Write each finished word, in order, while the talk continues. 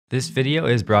This video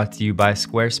is brought to you by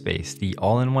Squarespace, the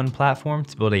all-in-one platform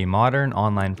to build a modern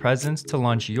online presence to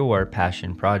launch your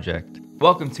passion project.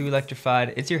 Welcome to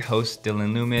Electrified. It's your host,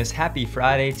 Dylan Loomis. Happy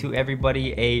Friday to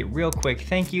everybody. A real quick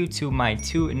thank you to my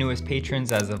two newest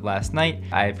patrons as of last night.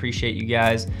 I appreciate you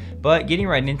guys. But getting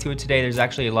right into it today, there's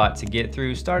actually a lot to get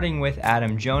through, starting with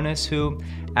Adam Jonas, who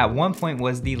at one point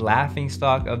was the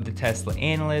laughingstock of the Tesla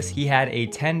analysts. He had a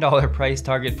 $10 price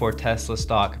target for Tesla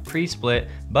stock pre-split,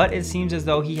 but it seems as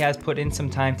though he has put in some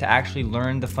time to actually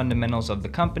learn the fundamentals of the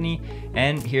company,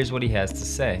 and here's what he has to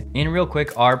say. And real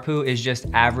quick, ARPU is just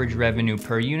average revenue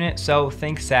per unit, so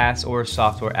think SaaS or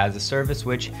software as a service,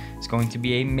 which is going to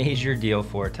be a major deal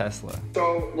for Tesla.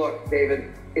 So look,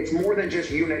 David, it's more than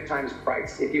just unit times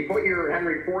price. If you put your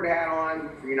Henry Ford hat on,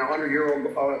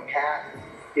 100-year-old hat,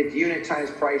 it's unit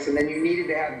times price, and then you needed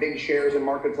to have big shares in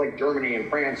markets like Germany and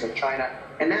France and China,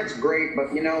 and that's great,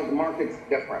 but the market's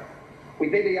different. We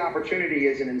think the opportunity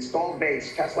is an installed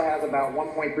base. Tesla has about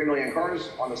 1.3 million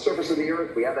cars on the surface of the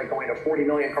earth. We have that going to 40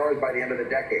 million cars by the end of the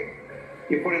decade.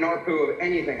 You put an ARPU of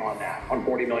anything on that, on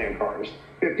 40 million cars,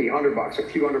 50, 100 bucks, a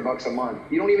few $100 a month.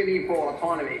 You don't even need full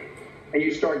autonomy. And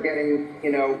you start getting,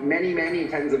 many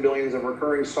tens of billions of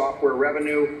recurring software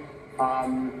revenue,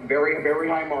 very, very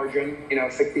high margin,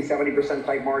 60, 70%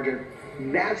 type margin.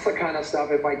 That's the kind of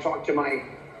stuff, if I talk to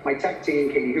my tech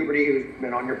team, Katie Huberty, who's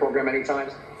been on your program many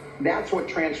times, that's what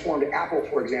transformed Apple,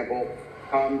 for example,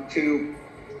 to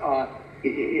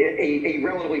a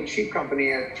relatively cheap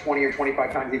company at 20 or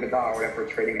 25 times EBITDA or whatever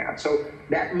it's trading at. So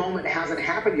that moment hasn't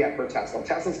happened yet for Tesla.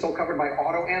 Tesla's still covered by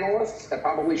auto analysts that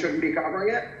probably shouldn't be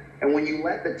covering it. And when you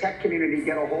let the tech community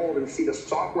get a hold and see the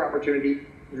software opportunity,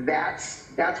 that's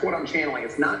what I'm channeling.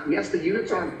 It's not, yes, the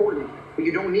units are important, but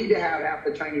you don't need to have half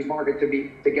the Chinese market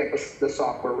to get the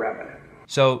software revenue.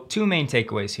 So two main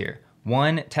takeaways here.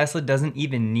 One, Tesla doesn't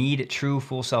even need true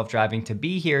full self-driving to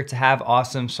be here to have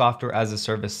awesome software as a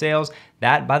service sales.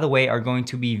 That, by the way, are going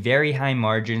to be very high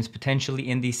margins, potentially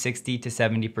in the 60 to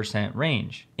 70%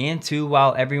 range. And two,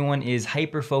 while everyone is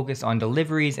hyper-focused on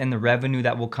deliveries and the revenue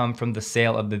that will come from the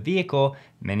sale of the vehicle,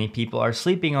 many people are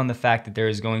sleeping on the fact that there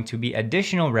is going to be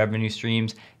additional revenue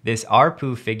streams, this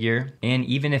ARPU figure, and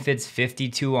even if it's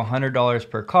 $50 to $100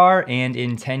 per car, and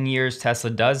in 10 years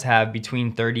Tesla does have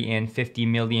between 30 and 50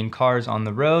 million cars on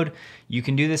the road, you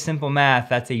can do the simple math.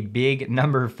 That's a big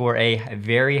number for a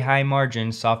very high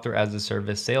margin software as a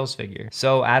service sales figure.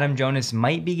 So Adam Jonas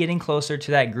might be getting closer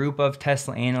to that group of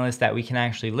Tesla analysts that we can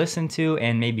actually listen to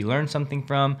and maybe learn something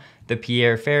from, the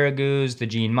Pierre Ferragut's, the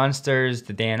Gene Munsters,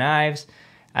 the Dan Ives.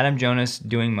 Adam Jonas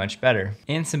doing much better.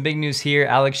 And some big news here,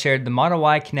 Alex shared the Model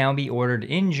Y can now be ordered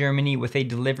in Germany with a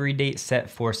delivery date set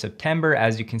for September.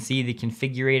 As you can see, the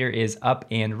configurator is up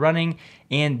and running,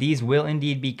 and these will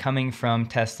indeed be coming from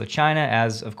Tesla China,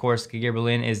 as of course Giga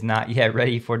Berlin is not yet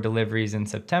ready for deliveries in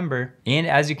September. And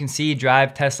as you can see,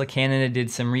 Drive Tesla Canada did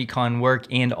some recon work,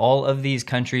 and all of these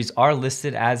countries are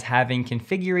listed as having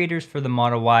configurators for the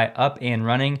Model Y up and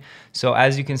running. So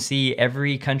as you can see,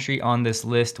 every country on this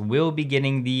list will be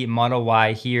getting the Model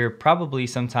Y here probably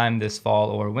sometime this fall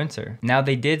or winter. Now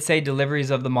they did say deliveries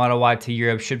of the Model Y to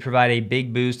Europe should provide a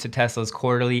big boost to Tesla's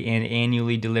quarterly and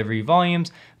annually delivery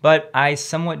volumes, but I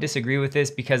somewhat disagree with this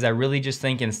because I really just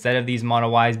think instead of these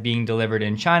Model Ys being delivered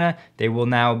in China, they will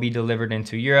now be delivered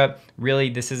into Europe. Really,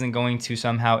 this isn't going to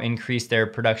somehow increase their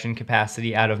production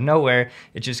capacity out of nowhere.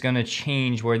 It's just going to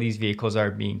change where these vehicles are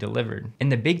being delivered.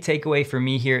 And the big takeaway for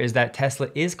me here is that Tesla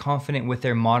is confident with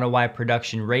their Model Y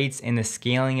production rates and the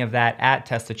scaling of that at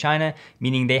Tesla China,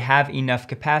 meaning they have enough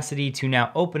capacity to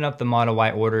now open up the Model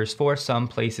Y orders for some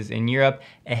places in Europe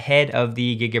ahead of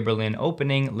the Giga Berlin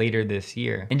opening later this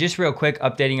year. And just real quick,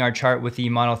 updating our chart with the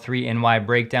Model 3 and Y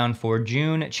breakdown for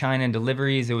June China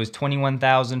deliveries, it was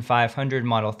 21,500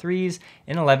 Model 3s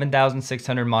and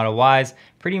 11,600 Model Ys,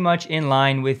 pretty much in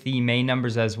line with the May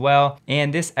numbers as well.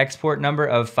 And this export number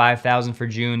of 5,000 for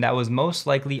June, that was most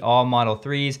likely all Model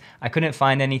 3s. I couldn't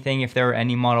find anything if there were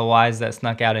any Model Ys that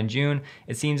snuck out in June.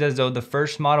 It seems as though the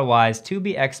first Model Ys to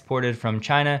be exported from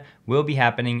China will be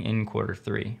happening in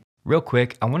Q3. Real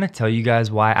quick, I want to tell you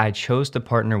guys why I chose to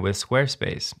partner with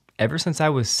Squarespace. Ever since I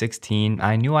was 16,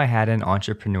 I knew I had an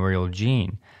entrepreneurial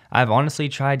gene. I've honestly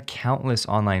tried countless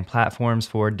online platforms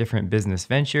for different business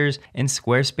ventures, and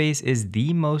Squarespace is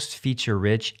the most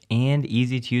feature-rich and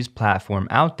easy-to-use platform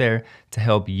out there to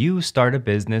help you start a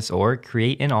business or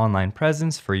create an online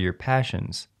presence for your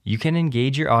passions. You can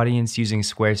engage your audience using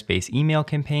Squarespace email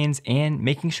campaigns, and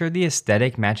making sure the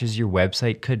aesthetic matches your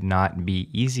website could not be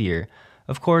easier.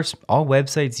 Of course, all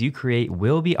websites you create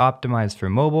will be optimized for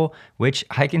mobile, which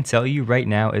I can tell you right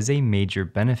now is a major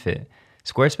benefit.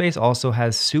 Squarespace also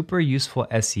has super useful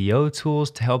SEO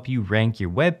tools to help you rank your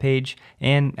webpage,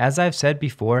 and as I've said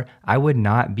before, I would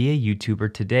not be a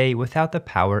YouTuber today without the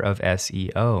power of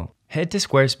SEO. Head to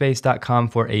squarespace.com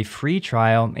for a free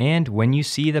trial, and when you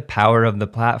see the power of the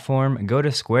platform, go to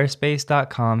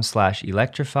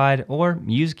squarespace.com/electrified or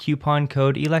use coupon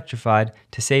code electrified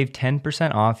to save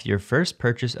 10% off your first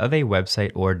purchase of a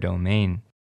website or domain.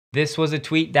 This was a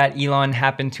tweet that Elon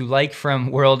happened to like from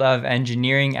World of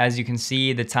Engineering. As you can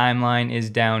see, the timeline is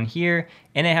down here,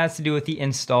 and it has to do with the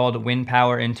installed wind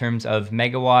power in terms of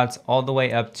megawatts all the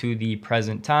way up to the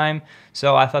present time.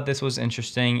 So I thought this was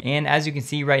interesting. And as you can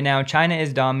see right now, China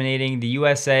is dominating, the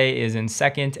USA is in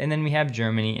second, and then we have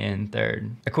Germany in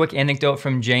third. A quick anecdote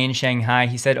from Jay in Shanghai.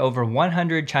 He said over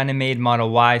 100 China-made Model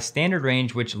Y standard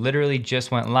range, which literally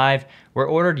just went live, were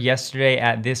ordered yesterday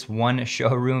at this one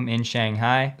showroom in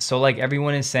Shanghai. So like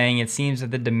everyone is saying, it seems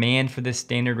that the demand for this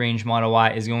standard range Model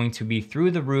Y is going to be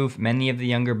through the roof. Many of the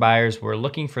younger buyers were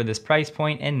looking for this price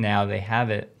point, and now they have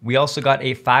it. We also got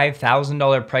a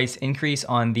 $5,000 price increase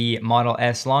on the Model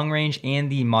S long range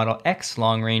and the Model X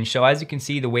long range. So as you can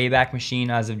see, the Wayback Machine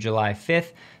as of July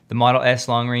 5th, the Model S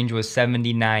long range was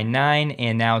 $79,900,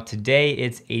 and now today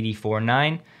it's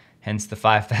 $84,900. Hence the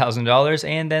 $5,000.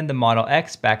 And then the Model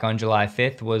X back on July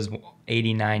 5th was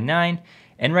 $89,900.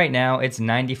 And right now it's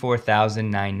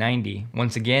 $94,990.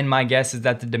 Once again, my guess is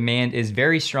that the demand is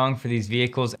very strong for these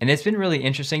vehicles, and it's been really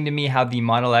interesting to me how the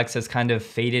Model X has kind of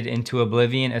faded into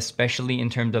oblivion, especially in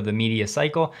terms of the media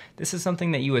cycle. This is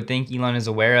something that you would think Elon is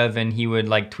aware of, and he would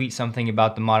like tweet something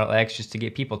about the Model X just to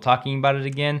get people talking about it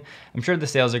again. I'm sure the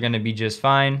sales are going to be just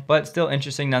fine, but still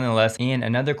interesting nonetheless. And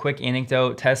another quick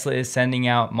anecdote, Tesla is sending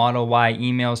out Model Y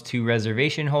emails to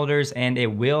reservation holders, and it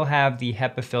will have the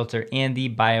HEPA filter and the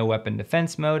bioweapon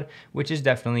defense mode, which is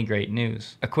definitely great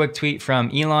news. A quick tweet from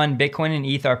Elon: Bitcoin and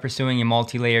ETH are pursuing a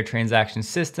multi-layer transaction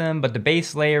system, but the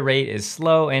base layer rate is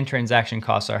slow and transaction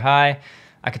costs are high.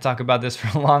 I could talk about this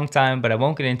for a long time, but I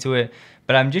won't get into it.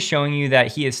 But I'm just showing you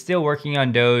that he is still working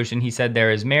on Doge, and he said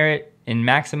there is merit in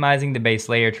maximizing the base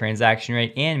layer transaction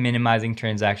rate and minimizing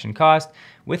transaction cost,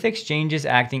 with exchanges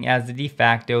acting as the de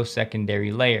facto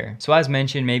secondary layer. So as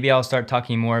mentioned, maybe I'll start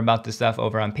talking more about this stuff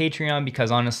over on Patreon, because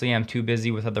honestly, I'm too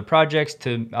busy with other projects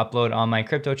to upload on my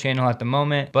crypto channel at the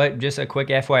moment. But just a quick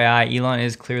FYI, Elon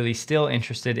is clearly still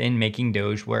interested in making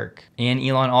Doge work. And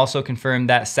Elon also confirmed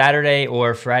that Saturday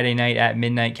or Friday night at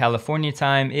midnight California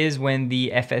time is when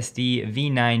the FSD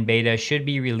V9 beta should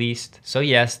be released. So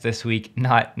yes, this week,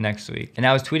 not next week. And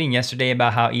I was tweeting yesterday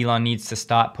about how Elon needs to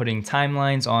stop putting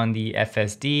timelines on the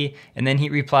FSD, and then he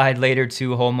replied later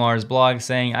to Holmar's blog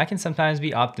saying, I can sometimes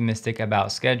be optimistic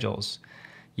about schedules.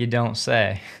 You don't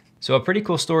say. So a pretty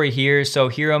cool story here. So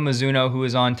Hiro Mizuno, who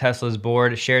is on Tesla's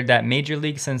board, shared that Major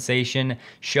League sensation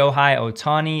Shohei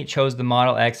Ohtani chose the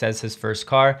Model X as his first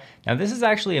car. Now this is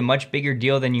actually a much bigger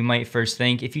deal than you might first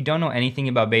think. If you don't know anything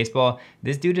about baseball,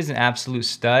 this dude is an absolute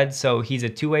stud. So he's a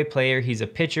two-way player, he's a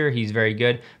pitcher, he's very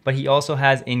good, but he also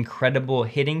has incredible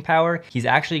hitting power. He's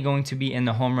actually going to be in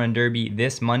the Home Run Derby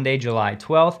this Monday, July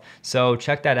 12th. So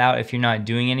check that out if you're not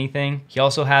doing anything. He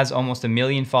also has almost 1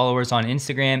 million followers on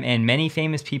Instagram, and many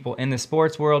famous people in the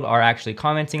sports world are actually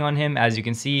commenting on him. As you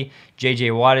can see,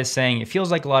 JJ Watt is saying, it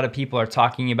feels like a lot of people are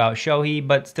talking about Shohei,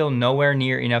 but still nowhere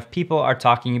near enough people are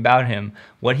talking about him.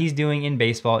 What he's doing in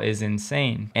baseball is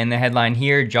insane. And the headline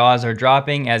here, jaws are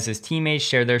dropping as his teammates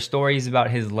share their stories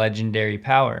about his legendary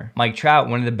power. Mike Trout,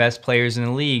 one of the best players in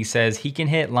the league, says he can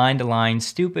hit line to line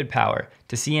stupid power.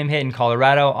 To see him hit in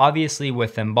Colorado, obviously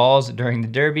with them balls during the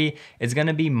Derby, is going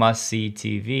to be must-see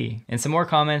TV. And some more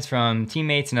comments from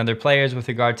teammates and other players with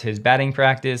regard to his batting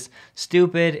practice.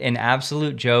 Stupid, an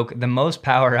absolute joke, the most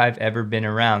power I've ever been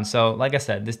around. So like I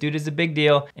said, this dude is a big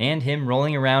deal, and him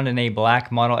rolling around in a black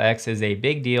Model X is a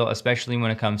big deal, especially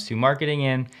when it comes to marketing.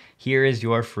 And here is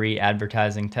your free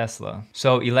advertising Tesla.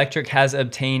 So Electric has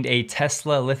obtained a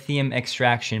Tesla lithium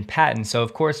extraction patent. So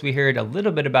of course we heard a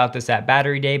little bit about this at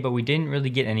Battery Day, but we didn't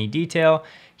really get any detail.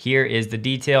 Here is the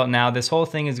detail. Now this whole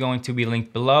thing is going to be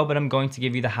linked below, but I'm going to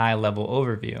give you the high level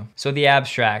overview. So the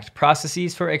abstract,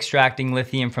 processes for extracting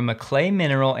lithium from a clay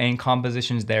mineral and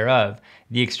compositions thereof.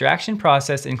 The extraction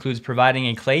process includes providing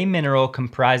a clay mineral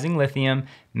comprising lithium,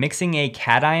 mixing a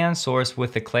cation source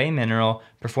with the clay mineral,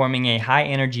 performing a high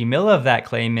energy mill of that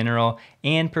clay mineral,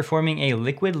 and performing a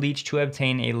liquid leach to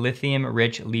obtain a lithium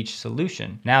rich leach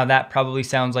solution. Now that probably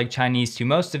sounds like Chinese to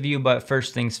most of you, but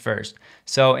first things first.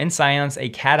 So in science, a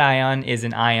cation cation is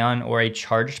an ion or a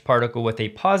charged particle with a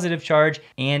positive charge,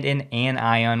 and an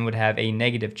anion would have a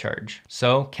negative charge.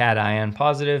 So cation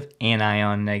positive,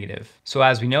 anion negative. So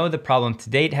as we know, the problem to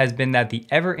date has been that the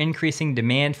ever-increasing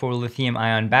demand for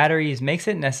lithium-ion batteries makes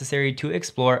it necessary to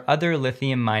explore other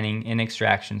lithium mining and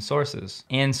extraction sources.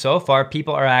 And so far,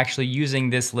 people are actually using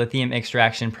this lithium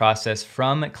extraction process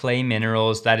from clay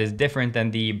minerals that is different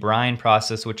than the brine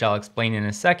process, which I'll explain in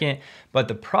a second. But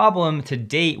the problem to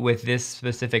date with this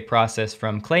specific process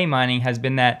from clay mining has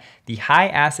been that the high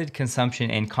acid consumption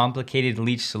and complicated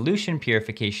leach solution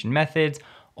purification methods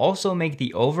also make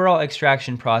the overall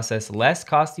extraction process less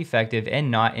cost effective and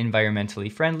not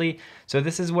environmentally friendly. So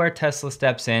this is where Tesla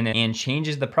steps in and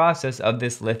changes the process of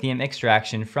this lithium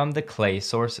extraction from the clay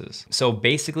sources. So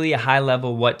basically, a high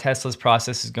level what Tesla's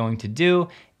process is going to do,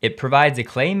 it provides a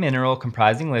clay mineral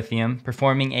comprising lithium,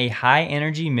 performing a high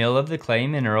energy mill of the clay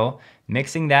mineral,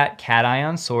 mixing that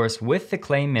cation source with the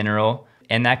clay mineral,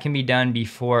 and that can be done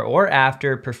before or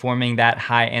after performing that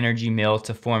high energy mill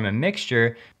to form a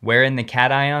mixture wherein the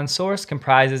cation source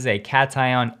comprises a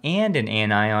cation and an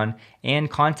anion,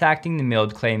 and contacting the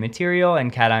milled clay material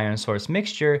and cation source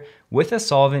mixture with a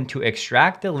solvent to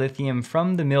extract the lithium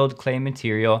from the milled clay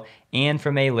material and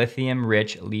from a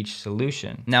lithium-rich leach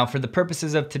solution. Now, for the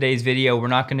purposes of today's video, we're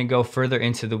not gonna go further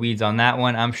into the weeds on that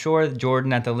one. I'm sure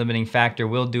Jordan at The Limiting Factor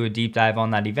will do a deep dive on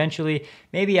that eventually.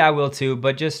 Maybe I will too,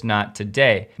 but just not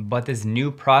today. But this new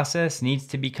process needs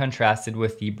to be contrasted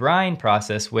with the brine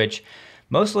process, which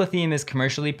most lithium is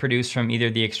commercially produced from either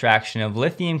the extraction of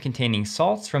lithium-containing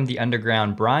salts from the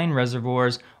underground brine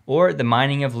reservoirs or the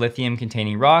mining of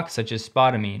lithium-containing rocks such as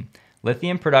spodumene.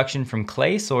 Lithium production from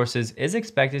clay sources is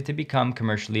expected to become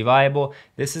commercially viable.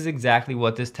 This is exactly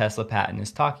what this Tesla patent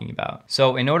is talking about.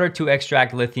 So in order to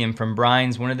extract lithium from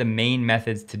brines, one of the main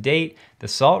methods to date, the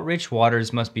salt-rich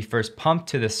waters must be first pumped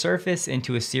to the surface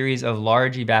into a series of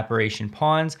large evaporation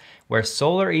ponds where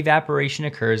solar evaporation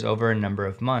occurs over a number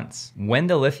of months. When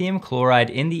the lithium chloride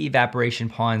in the evaporation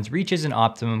ponds reaches an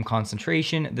optimum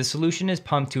concentration, the solution is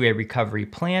pumped to a recovery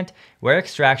plant where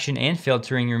extraction and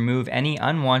filtering remove any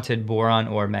unwanted boron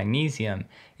or magnesium.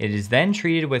 It is then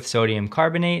treated with sodium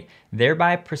carbonate,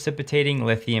 thereby precipitating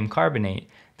lithium carbonate.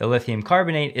 The lithium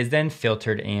carbonate is then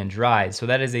filtered and dried. So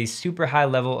that is a super high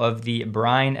level of the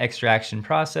brine extraction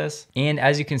process. And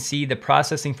as you can see, the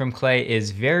processing from clay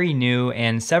is very new,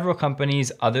 and several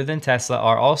companies other than Tesla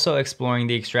are also exploring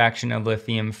the extraction of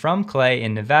lithium from clay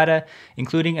in Nevada,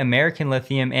 including American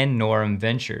Lithium and Norum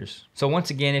Ventures. So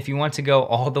once again, if you want to go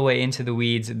all the way into the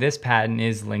weeds, this patent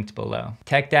is linked below.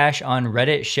 TechDash on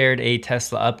Reddit shared a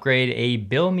Tesla upgrade, a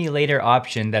bill me later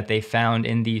option that they found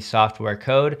in the software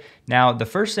code. Now, the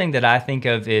first thing that I think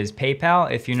of is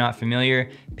PayPal. If you're not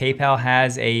familiar, PayPal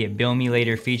has a bill me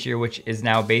later feature, which is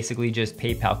now basically just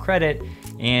PayPal credit.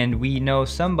 And we know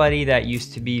somebody that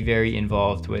used to be very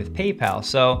involved with PayPal.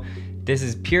 So this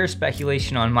is pure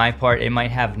speculation on my part. It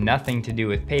might have nothing to do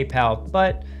with PayPal,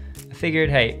 but I figured,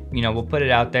 hey, we'll put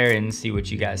it out there and see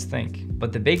what you guys think.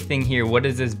 But the big thing here, what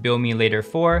is this bill me later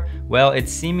for? Well,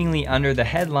 it's seemingly under the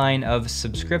headline of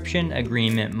subscription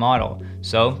agreement model.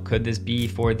 So could this be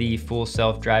for the full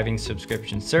self-driving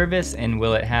subscription service, and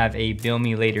will it have a bill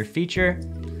me later feature?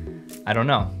 I don't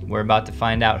know. We're about to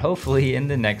find out, hopefully in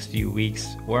the next few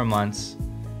weeks or months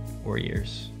or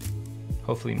years.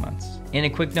 Hopefully months. In a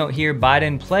quick note here,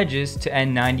 Biden pledges to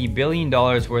end $90 billion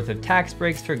worth of tax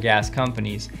breaks for gas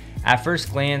companies. At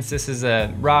first glance, this is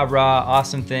a rah-rah,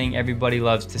 awesome thing. Everybody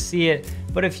loves to see it,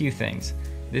 but a few things.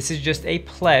 This is just a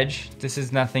pledge. This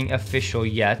is nothing official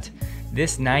yet.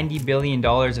 This $90 billion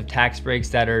of tax breaks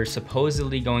that are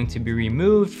supposedly going to be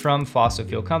removed from fossil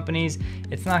fuel companies,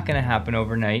 it's not gonna happen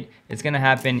overnight. It's gonna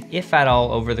happen, if at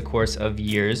all, over the course of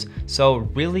years. So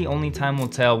really only time will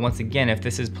tell, once again, if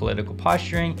this is political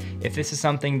posturing, if this is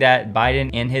something that Biden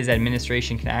and his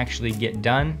administration can actually get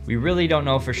done. We really don't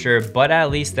know for sure, but at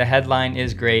least the headline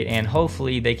is great, and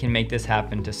hopefully they can make this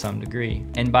happen to some degree.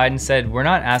 And Biden said, we're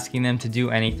not asking them to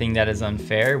do anything that is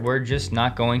unfair. We're just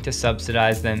not going to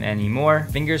subsidize them anymore.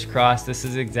 Fingers crossed this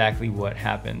is exactly what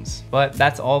happens. But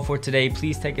that's all for today.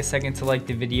 Please take a second to like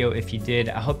the video if you did.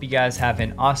 I hope you guys have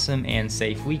an awesome and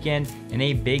safe weekend, and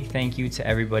a big thank you to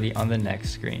everybody on the next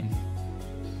screen.